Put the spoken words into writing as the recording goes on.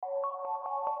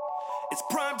It's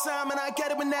prime time and I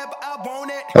get it whenever I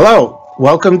want it. Hello,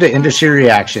 welcome to Industry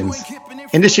Reactions.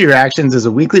 Industry Reactions is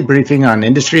a weekly briefing on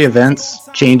industry events,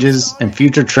 changes, and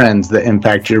future trends that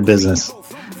impact your business.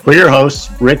 We're your hosts,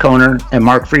 Rick Honer and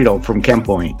Mark Friedel from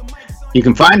ChemPoint. You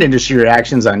can find Industry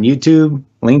Reactions on YouTube,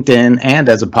 LinkedIn, and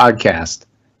as a podcast.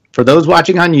 For those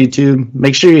watching on YouTube,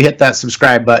 make sure you hit that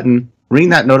subscribe button, ring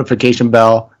that notification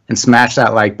bell, and smash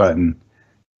that like button.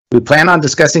 We plan on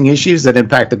discussing issues that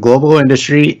impact the global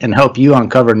industry and help you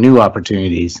uncover new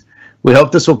opportunities. We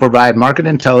hope this will provide market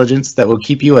intelligence that will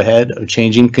keep you ahead of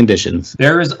changing conditions.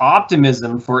 There is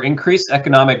optimism for increased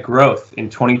economic growth in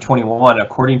 2021,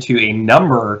 according to a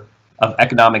number of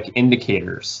economic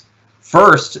indicators.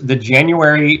 First, the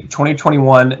January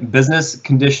 2021 Business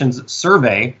Conditions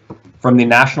Survey from the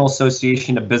National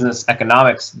Association of Business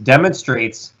Economics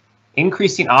demonstrates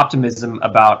increasing optimism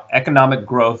about economic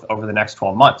growth over the next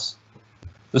 12 months.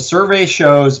 The survey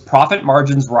shows profit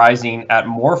margins rising at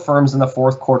more firms in the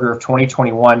fourth quarter of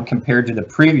 2021 compared to the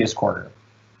previous quarter.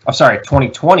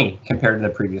 2020 compared to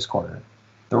the previous quarter.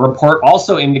 The report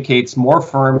also indicates more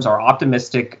firms are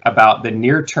optimistic about the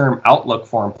near-term outlook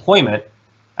for employment,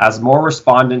 as more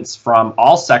respondents from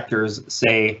all sectors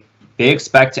say they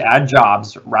expect to add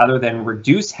jobs rather than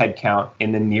reduce headcount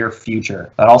in the near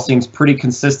future. That all seems pretty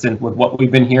consistent with what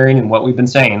we've been hearing and what we've been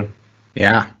saying.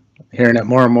 Yeah, hearing it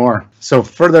more and more. So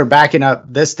further backing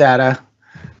up this data,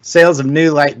 sales of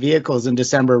new light vehicles in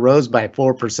December rose by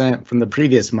 4% from the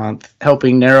previous month,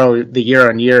 helping narrow the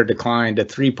year-on-year decline to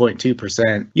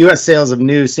 3.2%. U.S. sales of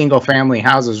new single-family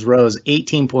houses rose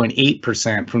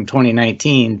 18.8% from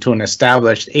 2019 to an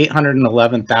established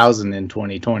 811,000 in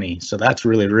 2020. So that's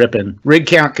really ripping. Rig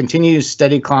count continues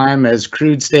steady climb as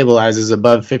crude stabilizes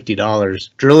above $50.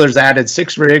 Drillers added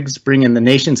 6 rigs, bringing the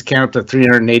nation's count to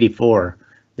 384.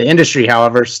 The industry,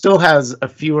 however, still has a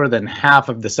fewer than half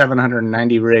of the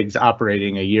 790 rigs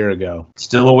operating a year ago.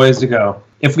 Still a ways to go.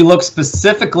 If we look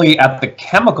specifically at the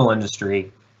chemical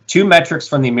industry, 2 metrics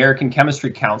from the American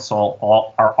Chemistry Council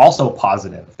are also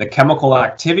positive. The Chemical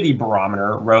Activity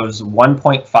Barometer rose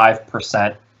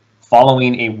 1.5%,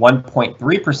 following a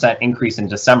 1.3% increase in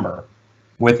December.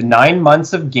 With 9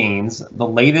 months of gains, the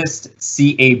latest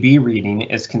CAB reading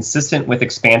is consistent with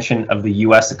expansion of the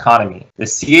U.S. economy. The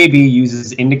CAB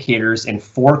uses indicators in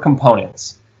 4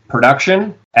 components: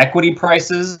 production, equity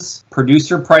prices,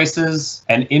 producer prices,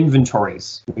 and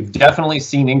inventories. We've definitely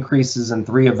seen increases in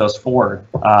 3 of those 4.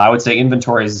 I would say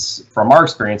inventories, from our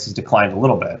experience, has declined a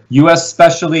little bit. U.S.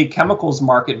 specialty chemicals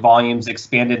market volumes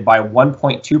expanded by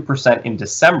 1.2% in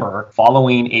December,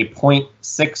 following a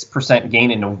 0.6% gain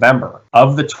in November.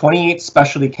 Of the 28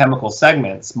 specialty chemical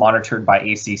segments monitored by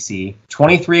ACC,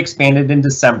 23 expanded in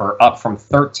December, up from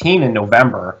 13 in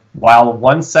November, while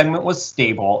 1 segment was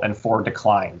stable and 4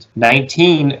 declined.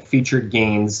 19 featured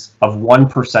gains of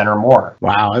 1% or more.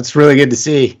 Wow, that's really good to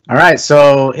see. All right,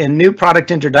 so in new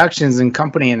product introductions and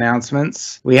company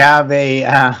announcements, we have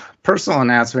a personal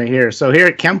announcement here. So here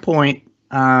at ChemPoint,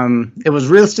 it was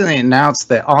recently announced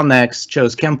that Allnex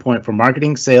chose ChemPoint for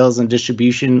marketing, sales, and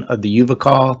distribution of the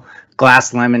Uvicol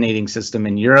glass laminating system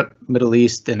in Europe, Middle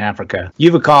East, and Africa.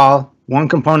 Uvicol,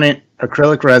 one-component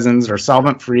acrylic resins, are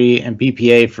solvent-free and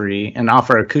BPA-free and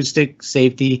offer acoustic,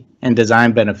 safety, and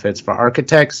design benefits for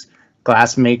architects,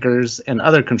 glass makers, and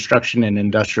other construction and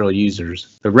industrial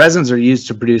users. The resins are used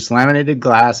to produce laminated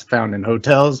glass found in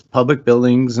hotels, public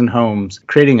buildings, and homes,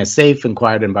 creating a safe and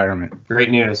quiet environment.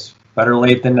 Great news. Better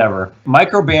late than never.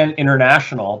 Microban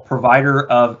International, provider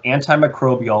of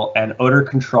antimicrobial and odor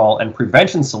control and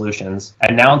prevention solutions,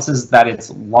 announces that its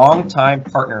longtime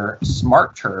partner,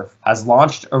 Smart Turf, has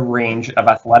launched a range of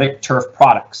athletic turf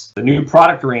products. The new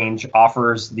product range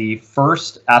offers the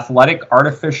first athletic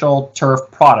artificial turf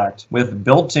product with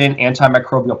built-in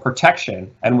antimicrobial protection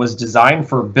and was designed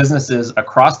for businesses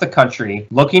across the country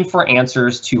looking for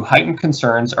answers to heightened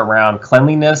concerns around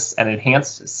cleanliness and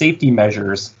enhanced safety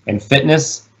measures in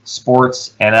fitness,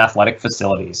 sports, and athletic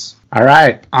facilities. All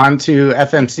right, on to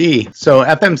FMC. So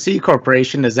FMC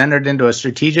Corporation has entered into a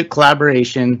strategic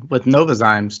collaboration with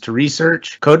Novozymes to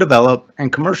research, co-develop,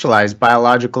 and commercialize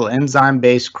biological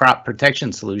enzyme-based crop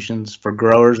protection solutions for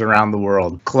growers around the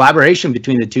world. Collaboration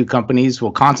between the 2 companies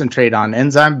will concentrate on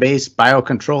enzyme-based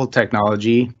biocontrol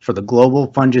technology for the global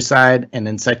fungicide and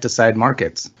insecticide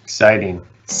markets. Exciting.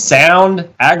 Sound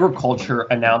Agriculture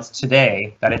announced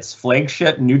today that its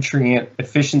flagship nutrient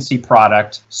efficiency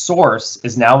product, Source,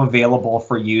 is now available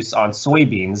for use on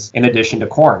soybeans in addition to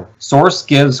corn. Source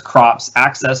gives crops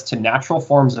access to natural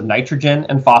forms of nitrogen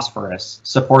and phosphorus,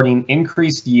 supporting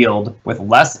increased yield with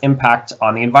less impact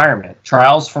on the environment.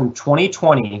 Trials from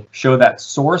 2020 show that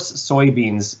Source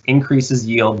soybeans increases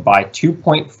yield by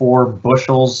 2.4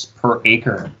 bushels per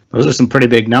acre. Those are some pretty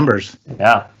big numbers.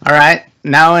 Yeah. All right.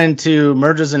 Now into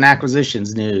mergers and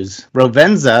acquisitions news.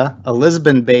 Rovensa, a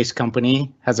Lisbon-based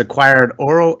company, has acquired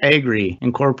Oro Agri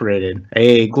Incorporated,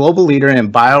 a global leader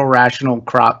in biorational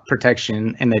crop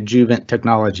protection and adjuvant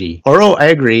technology. Oro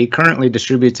Agri currently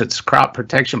distributes its crop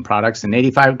protection products in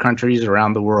 85 countries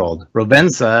around the world.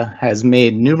 Rovensa has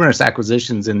made numerous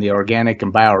acquisitions in the organic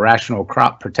and biorational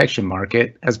crop protection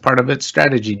market as part of its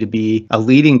strategy to be a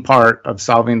leading part of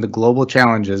solving the global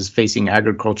challenges facing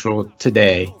agriculture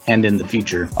today and in the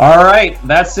future. All right,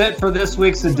 that's it for this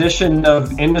week's edition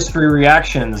of Industry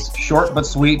Reactions. Short but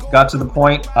sweet, got to the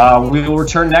point. We will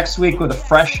return next week with a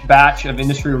fresh batch of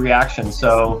industry reactions.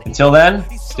 So until then,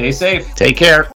 stay safe. Take care.